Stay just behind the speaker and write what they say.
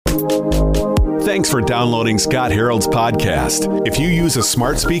Thanks for downloading Scott Harold's podcast. If you use a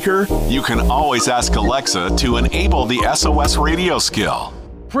smart speaker, you can always ask Alexa to enable the SOS radio skill.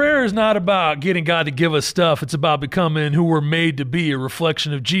 Prayer is not about getting God to give us stuff. It's about becoming who we're made to be, a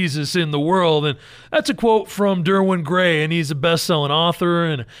reflection of Jesus in the world. And that's a quote from Derwin Gray, and he's a best-selling author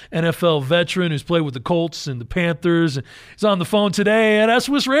and an NFL veteran who's played with the Colts and the Panthers. He's on the phone today at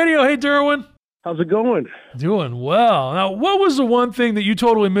SOS Radio. Hey, Derwin. How's it going? Doing well. Now, what was the one thing that you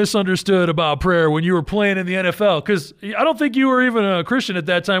totally misunderstood about prayer when you were playing in the NFL? Because I don't think you were even a Christian at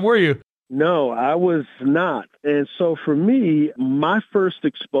that time, were you? No, I was not. And so for me, my first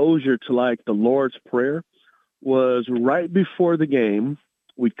exposure to like the Lord's Prayer was right before the game.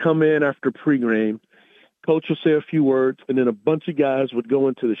 We'd come in after pregame. Coach would say a few words, and then a bunch of guys would go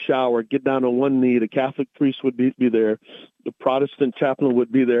into the shower, get down on one knee. The Catholic priest would be there. The Protestant chaplain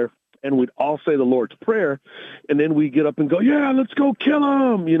would be there. And we'd all say the Lord's Prayer, and then we get up and go, yeah, let's go kill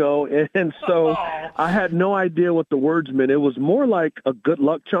him, you know. And so I had no idea what the words meant. It was more like a good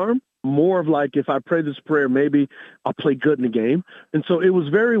luck charm, more of like if I pray this prayer, maybe I'll play good in the game. And so it was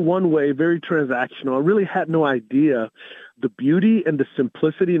very one way, very transactional. I really had no idea the beauty and the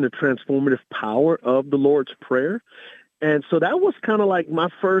simplicity and the transformative power of the Lord's Prayer. And so that was kind of like my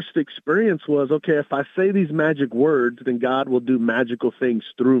first experience was, okay, if I say these magic words, then God will do magical things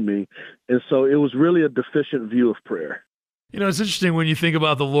through me. And so it was really a deficient view of prayer. You know, it's interesting when you think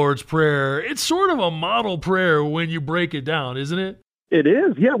about the Lord's Prayer. It's sort of a model prayer when you break it down, isn't it? It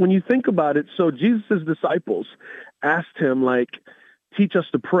is, yeah, when you think about it. So Jesus' disciples asked him, like, teach us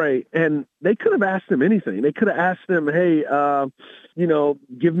to pray. And they could have asked him anything. They could have asked him, hey,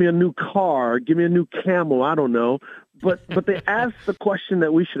 give me a new car, give me a new camel, I don't know. But they asked the question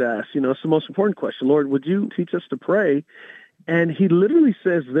that we should ask. You know, it's the most important question. Lord, would you teach us to pray? And he literally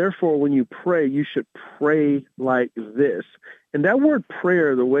says, therefore, when you pray, you should pray like this. And that word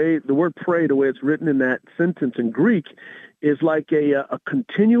prayer, the word pray, the way it's written in that sentence in Greek, is like a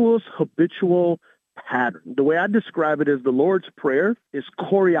continuous habitual pattern. The way I describe it is the Lord's Prayer is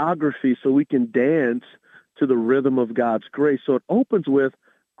choreography so we can dance to the rhythm of God's grace. So it opens with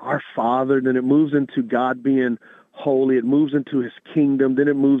our Father, then it moves into God being holy, it moves into his kingdom, then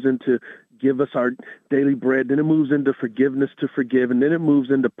it moves into give us our daily bread, then it moves into forgiveness to forgive, and then it moves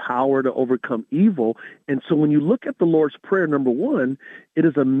into power to overcome evil. And so when you look at the Lord's Prayer, number one, it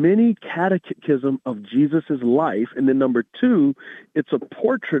is a mini catechism of Jesus's life. And then number two, it's a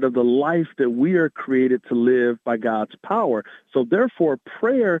portrait of the life that we are created to live by God's power. So therefore,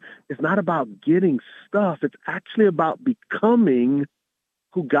 prayer is not about getting stuff. It's actually about becoming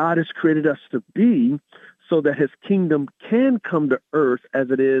who God has created us to be, so that his kingdom can come to earth as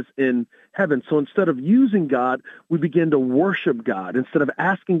it is in heaven. So instead of using God, we begin to worship God. Instead of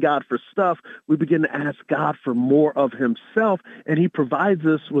asking God for stuff, we begin to ask God for more of himself, and he provides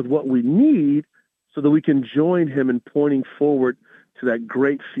us with what we need so that we can join him in pointing forward to that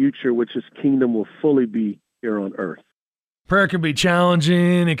great future which his kingdom will fully be here on earth. Prayer can be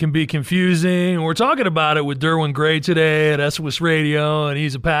challenging, it can be confusing. We're talking about it with Derwin Gray today at SOS Radio, and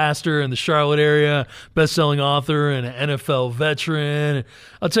he's a pastor in the Charlotte area, best-selling author and an NFL veteran.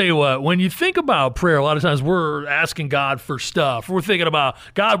 I'll tell you what, when you think about prayer, a lot of times we're asking God for stuff. We're thinking about,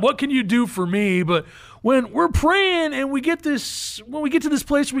 God, what can you do for me? But when we're praying and when we get to this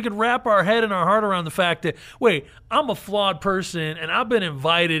place, we can wrap our head and our heart around the fact that, wait, I'm a flawed person and I've been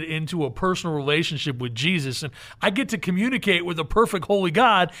invited into a personal relationship with Jesus, and I get to communicate with a perfect holy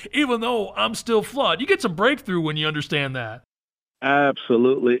God, even though I'm still flawed. You get some breakthrough when you understand that.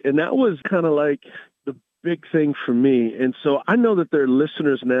 Absolutely. And that was kind of like the big thing for me. And so I know that there are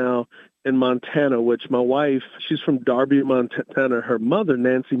listeners now in Montana, which my wife, she's from Darby, Montana. Her mother,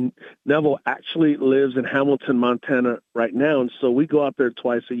 Nancy Neville, actually lives in Hamilton, Montana right now. And so we go out there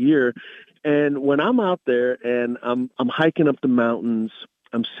twice a year. And when I'm out there and I'm hiking up the mountains,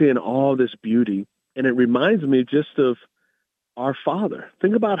 I'm seeing all this beauty. And it reminds me just of our Father.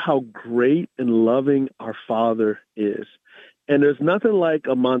 Think about how great and loving our Father is. And there's nothing like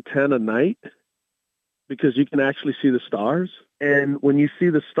a Montana night because you can actually see the stars. And when you see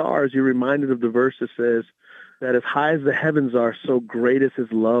the stars, you're reminded of the verse that says that as high as the heavens are, so great is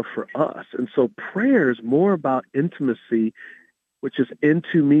his love for us. And so prayer is more about intimacy, which is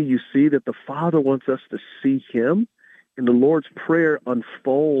into me. You see that the Father wants us to see him. And the Lord's Prayer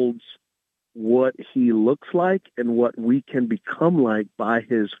unfolds what he looks like and what we can become like by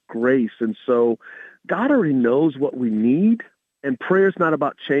his grace. And so God already knows what we need. And prayer is not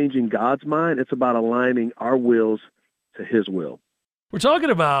about changing God's mind. It's about aligning our wills to his will. We're talking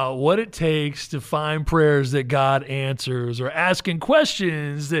about what it takes to find prayers that God answers, or asking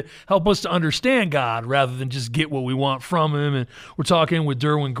questions that help us to understand God rather than just get what we want from him. And we're talking with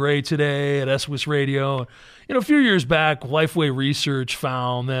Derwin Gray today at SWIS Radio. You know, a few years back, Lifeway Research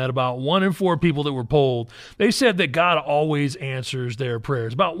found that about 1 in 4 people that were polled, they said that God always answers their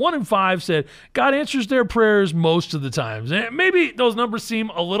prayers. About 1 in 5 said God answers their prayers most of the times. And maybe those numbers seem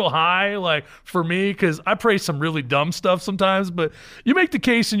a little high, like for me, because I pray some really dumb stuff sometimes, but you make the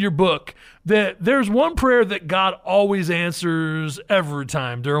case in your book that there's one prayer that God always answers every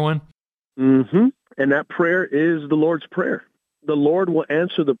time, Derwin. Mm-hmm. And that prayer is the Lord's Prayer. The Lord will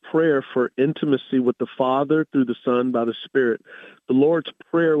answer the prayer for intimacy with the Father through the Son by the Spirit. The Lord's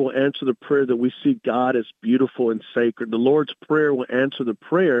Prayer will answer the prayer that we see God as beautiful and sacred. The Lord's Prayer will answer the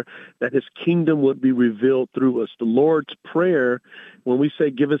prayer that his kingdom would be revealed through us. The Lord's Prayer, when we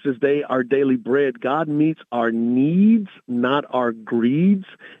say, give us this day our daily bread, God meets our needs, not our greeds,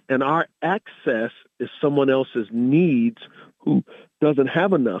 and our access is someone else's needs who doesn't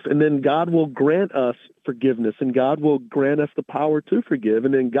have enough. And then God will grant us forgiveness, and God will grant us the power to forgive.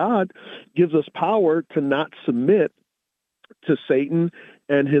 And then God gives us power to not submit to Satan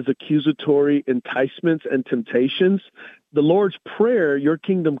and his accusatory enticements and temptations. The Lord's Prayer, your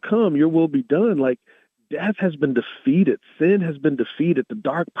kingdom come, your will be done. Like, death has been defeated. Sin has been defeated. The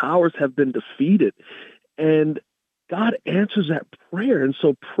dark powers have been defeated. And God answers that prayer. And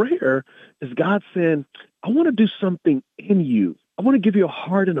so prayer is God saying, I want to do something in you. I want to give you a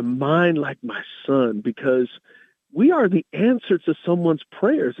heart and a mind like my son, because we are the answer to someone's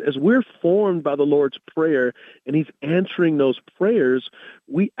prayers. As we're formed by the Lord's Prayer and he's answering those prayers,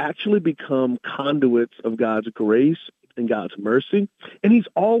 we actually become conduits of God's grace and God's mercy. And he's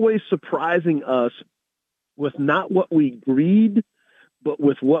always surprising us with not what we greed, but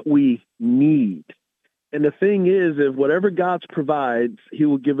with what we need. And the thing is, if whatever God provides, he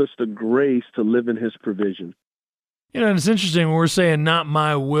will give us the grace to live in his provision. You know, and it's interesting when we're saying, not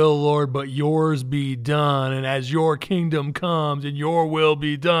my will, Lord, but yours be done. And as your kingdom comes and your will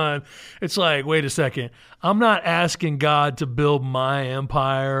be done, it's like, wait a second. I'm not asking God to build my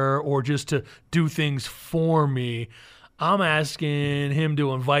empire or just to do things for me. I'm asking him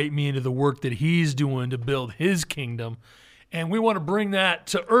to invite me into the work that he's doing to build his kingdom. And we want to bring that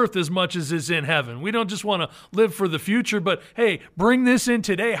to earth as much as it's in heaven. We don't just want to live for the future, but hey, bring this in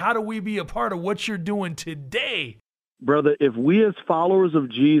today. How do we be a part of what you're doing today? Brother, if we as followers of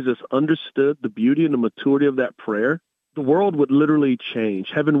Jesus understood the beauty and the maturity of that prayer, the world would literally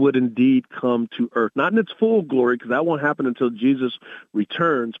change. Heaven would indeed come to earth, not in its full glory, because that won't happen until Jesus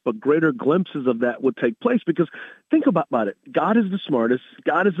returns, but greater glimpses of that would take place. Because think about it. God is the smartest.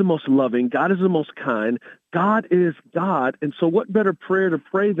 God is the most loving. God is the most kind. God is God. And so what better prayer to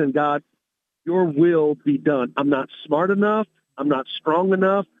pray than, God, your will be done. I'm not smart enough. I'm not strong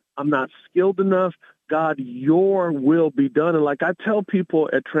enough. I'm not skilled enough. God, your will be done. And like I tell people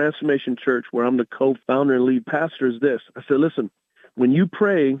at Transformation Church, where I'm the co-founder and lead pastor, is this. I said, listen, when you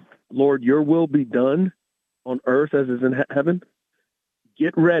pray, Lord, your will be done on earth as is in heaven,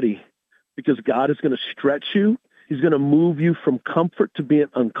 get ready, because God is going to stretch you. He's going to move you from comfort to being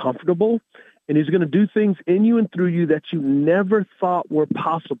uncomfortable. And he's going to do things in you and through you that you never thought were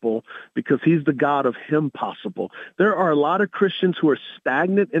possible, because he's the God of impossible. There are a lot of Christians who are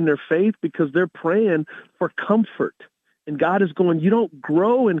stagnant in their faith because they're praying for comfort. And God is going, you don't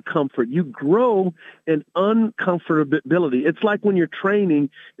grow in comfort. You grow in uncomfortability. It's like when you're training,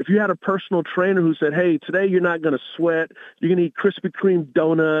 if you had a personal trainer who said, hey, today you're not going to sweat, you're going to eat Krispy Kreme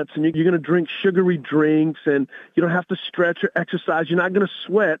donuts, and you're going to drink sugary drinks, and you don't have to stretch or exercise, you're not going to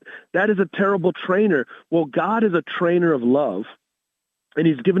sweat. That is a terrible trainer. Well, God is a trainer of love. And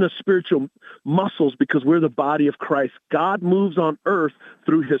he's given us spiritual muscles because we're the body of Christ. God moves on earth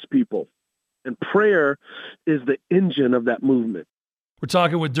through his people. And prayer is the engine of that movement. We're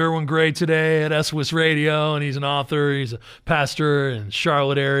talking with Derwin Gray today at SWIS Radio, and he's an author. He's a pastor in the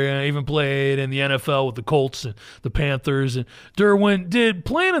Charlotte area, even played in the NFL with the Colts and the Panthers. And Derwin, did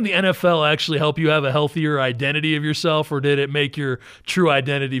playing in the NFL actually help you have a healthier identity of yourself, or did it make your true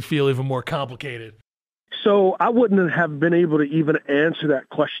identity feel even more complicated? So I wouldn't have been able to even answer that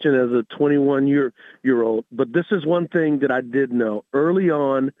question as a 21-year-old. But this is one thing that I did know. Early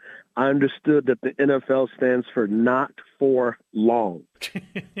on, I understood that the NFL stands for not for long.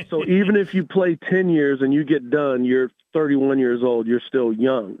 So even if you play 10 years and you get done, you're 31 years old, you're still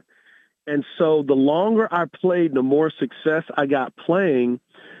young. And so the longer I played, the more success I got playing,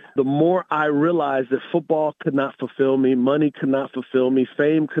 the more I realized that football could not fulfill me, money could not fulfill me,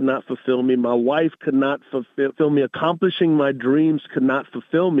 fame could not fulfill me, my wife could not fulfill me, accomplishing my dreams could not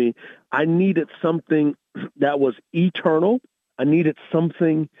fulfill me. I needed something that was eternal. I needed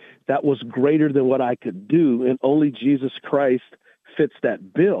something that was greater than what I could do, and only Jesus Christ fits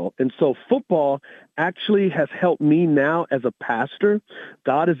that bill. And so football actually has helped me now as a pastor.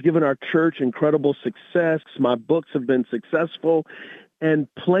 God has given our church incredible success. My books have been successful. And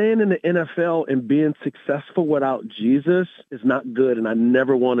playing in the NFL and being successful without Jesus is not good, and I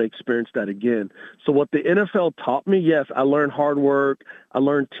never want to experience that again. So what the NFL taught me, yes, I learned hard work, I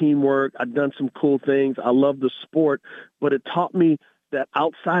learned teamwork, I've done some cool things, I love the sport, but it taught me that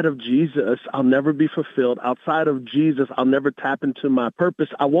outside of Jesus, I'll never be fulfilled. Outside of Jesus, I'll never tap into my purpose.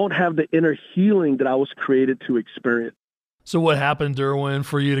 I won't have the inner healing that I was created to experience. So what happened, Derwin,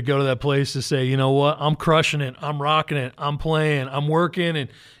 for you to go to that place to say, you know what, I'm crushing it, I'm rocking it, I'm playing, I'm working, and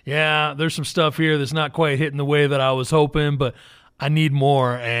yeah, there's some stuff here that's not quite hitting the way that I was hoping, but I need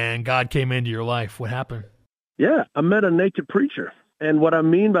more, and God came into your life. What happened? Yeah, I met a naked preacher. And what I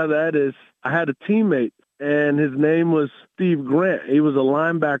mean by that is I had a teammate, and his name was Steve Grant. He was a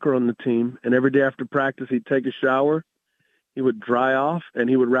linebacker on the team, and every day after practice, he'd take a shower, he would dry off, and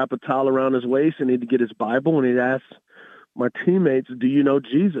he would wrap a towel around his waist, and he'd get his Bible, and he'd ask my teammates, do you know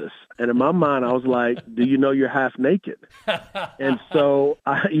Jesus? And in my mind, I was like, do you know you're half naked? And so,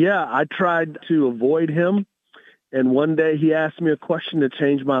 I tried to avoid him. And one day he asked me a question that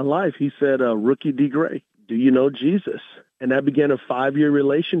changed my life. He said, Rookie D. Gray, do you know Jesus? And that began a 5-year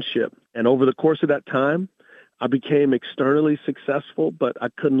relationship. And over the course of that time, I became externally successful, but I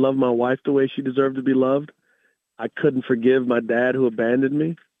couldn't love my wife the way she deserved to be loved. I couldn't forgive my dad who abandoned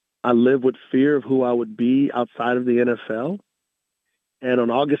me. I lived with fear of who I would be outside of the NFL. And on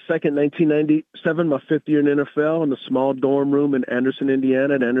August 2nd, 1997, my 5th year in NFL, in the small dorm room in Anderson,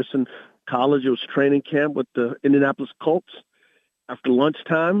 Indiana, at Anderson College, it was training camp with the Indianapolis Colts. After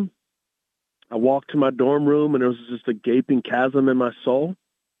lunchtime, I walked to my dorm room, and there was just a gaping chasm in my soul.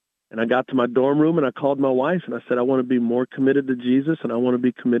 And I got to my dorm room, and I called my wife, and I said, I want to be more committed to Jesus, and I want to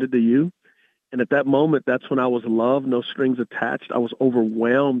be committed to you. And at that moment, that's when I was loved, no strings attached. I was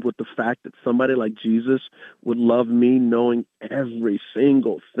overwhelmed with the fact that somebody like Jesus would love me, knowing every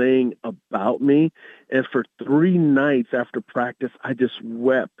single thing about me. And for 3 nights after practice, I just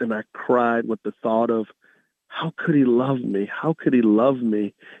wept and I cried with the thought of, how could he love me? How could he love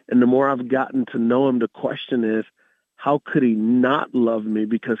me? And the more I've gotten to know him, the question is, how could he not love me?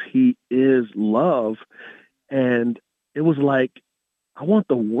 Because he is love. And it was like, I want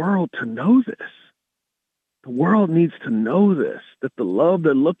the world to know this. The world needs to know this, that the love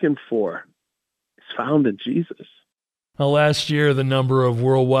they're looking for is found in Jesus. Last year, the number of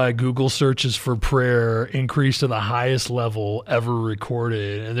worldwide Google searches for prayer increased to the highest level ever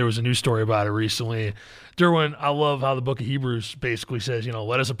recorded. And there was a news story about it recently. Derwin, I love how the book of Hebrews basically says,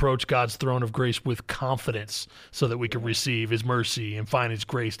 let us approach God's throne of grace with confidence so that we can receive his mercy and find his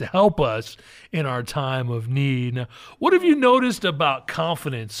grace to help us in our time of need. Now, what have you noticed about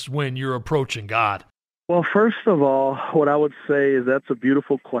confidence when you're approaching God? Well, first of all, what I would say is that's a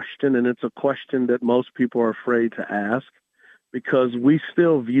beautiful question, and it's a question that most people are afraid to ask because we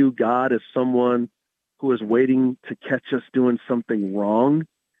still view God as someone who is waiting to catch us doing something wrong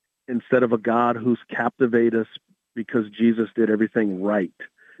instead of a God who's captivated us because Jesus did everything right.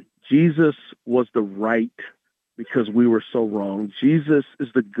 Jesus was the right because we were so wrong. Jesus is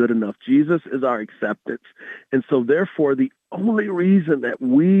the good enough. Jesus is our acceptance. And so therefore, the only reason that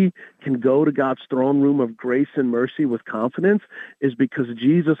we can go to God's throne room of grace and mercy with confidence is because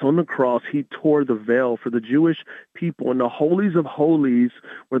Jesus on the cross, he tore the veil for the Jewish people in the holies of holies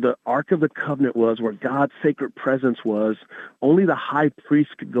where the Ark of the Covenant was, where God's sacred presence was. Only the high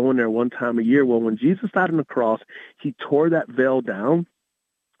priest could go in there one time a year. Well, when Jesus died on the cross, he tore that veil down.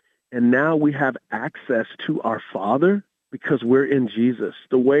 And now we have access to our Father because we're in Jesus.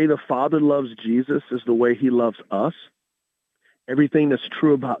 The way the Father loves Jesus is the way he loves us. Everything that's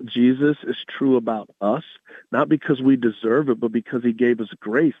true about Jesus is true about us, not because we deserve it, but because he gave us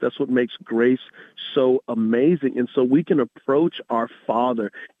grace. That's what makes grace so amazing. And so we can approach our Father.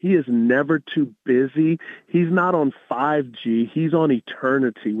 He is never too busy. He's not on 5G. He's on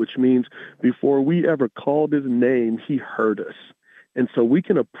eternity, which means before we ever called his name, he heard us. And so we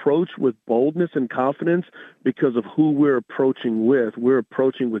can approach with boldness and confidence because of who we're approaching with. We're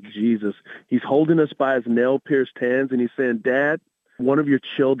approaching with Jesus. He's holding us by his nail-pierced hands, and he's saying, Dad, one of your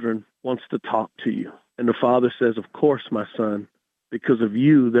children wants to talk to you. And the father says, of course, my son, because of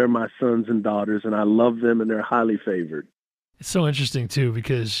you, they're my sons and daughters, and I love them, and they're highly favored. It's so interesting, too,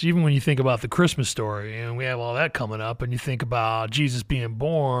 because even when you think about the Christmas story, and we have all that coming up, and you think about Jesus being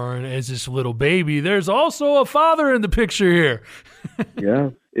born as this little baby, there's also a father in the picture here.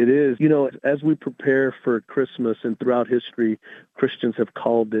 Yeah, it is. You know, as we prepare for Christmas and throughout history, Christians have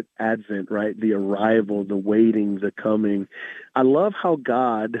called it Advent, right? The arrival, the waiting, the coming. I love how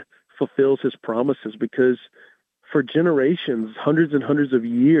God fulfills his promises, because for generations, hundreds and hundreds of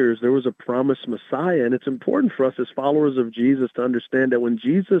years, there was a promised Messiah. And it's important for us as followers of Jesus to understand that when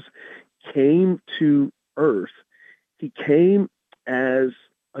Jesus came to earth, he came as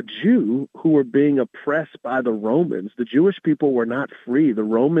a Jew who were being oppressed by the Romans. The Jewish people were not free. The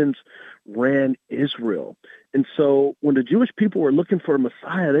Romans ran Israel. And so when the Jewish people were looking for a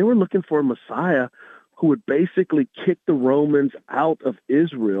Messiah, they were looking for a Messiah who would basically kick the Romans out of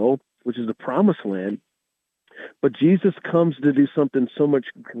Israel, which is the promised land. But Jesus comes to do something so much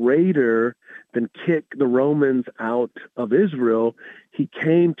greater than kick the Romans out of Israel. He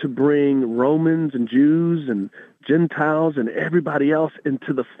came to bring Romans and Jews and Gentiles and everybody else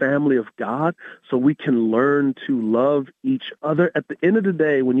into the family of God so we can learn to love each other. At the end of the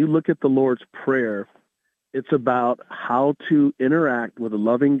day, when you look at the Lord's Prayer, it's about how to interact with a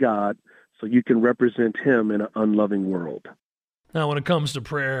loving God so you can represent him in an unloving world. Now, when it comes to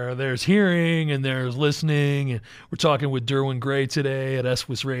prayer, there's hearing and there's listening. And we're talking with Derwin Gray today at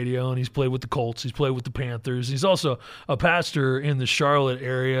SWIS Radio, and he's played with the Colts. He's played with the Panthers. He's also a pastor in the Charlotte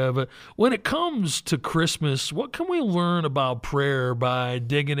area. But when it comes to Christmas, what can we learn about prayer by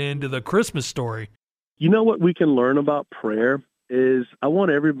digging into the Christmas story? You know what we can learn about prayer is I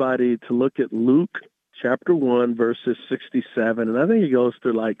want everybody to look at Luke chapter 1, verses 67, and I think it goes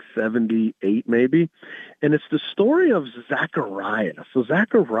through like 78 maybe, and it's the story of Zechariah. So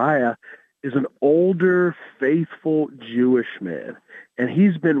Zechariah is an older, faithful Jewish man, and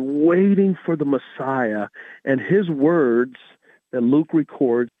he's been waiting for the Messiah, and his words that Luke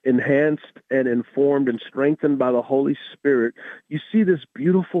records, enhanced and informed and strengthened by the Holy Spirit, you see this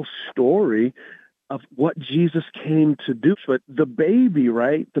beautiful story of what Jesus came to do. But the baby,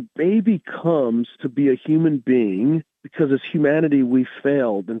 right? The baby comes to be a human being because as humanity we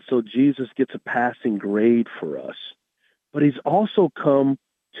failed, and so Jesus gets a passing grade for us. But he's also come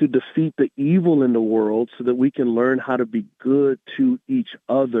to defeat the evil in the world so that we can learn how to be good to each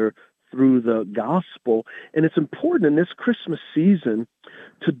other through the gospel. And it's important in this Christmas season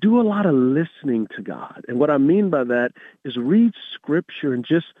to do a lot of listening to God. And what I mean by that is read scripture and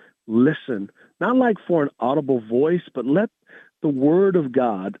just listen, not like for an audible voice, but let the word of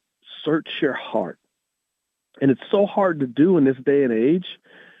God search your heart. And it's so hard to do in this day and age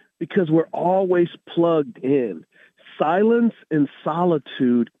because we're always plugged in. Silence and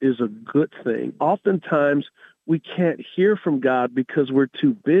solitude is a good thing. Oftentimes, we can't hear from God because we're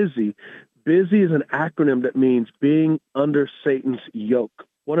too busy. Busy is an acronym that means being under Satan's yoke.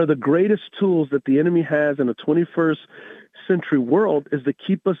 One of the greatest tools that the enemy has in a 21st century world is to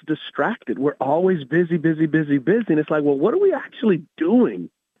keep us distracted. We're always busy. And it's like, well, what are we actually doing?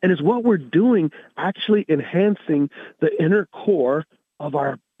 And is what we're doing actually enhancing the inner core of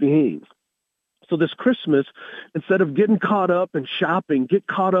our being? So this Christmas, instead of getting caught up in shopping, get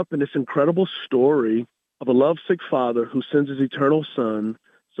caught up in this incredible story of a lovesick father who sends his eternal son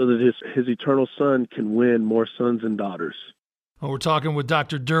so that his eternal son can win more sons and daughters. Well, we're talking with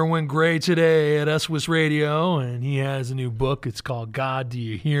Dr. Derwin Gray today at SWIS Radio, and he has a new book. It's called God, Do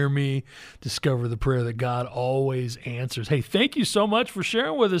You Hear Me? Discover the Prayer That God Always Answers. Hey, thank you so much for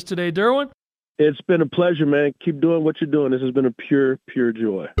sharing with us today, Derwin. It's been a pleasure, man. Keep doing what you're doing. This has been a pure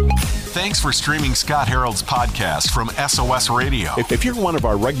joy. Thanks for streaming Scott Harold's podcast from SOS Radio. If you're one of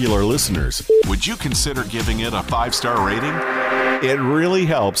our regular listeners, would you consider giving it a 5-star rating? It really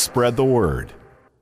helps spread the word.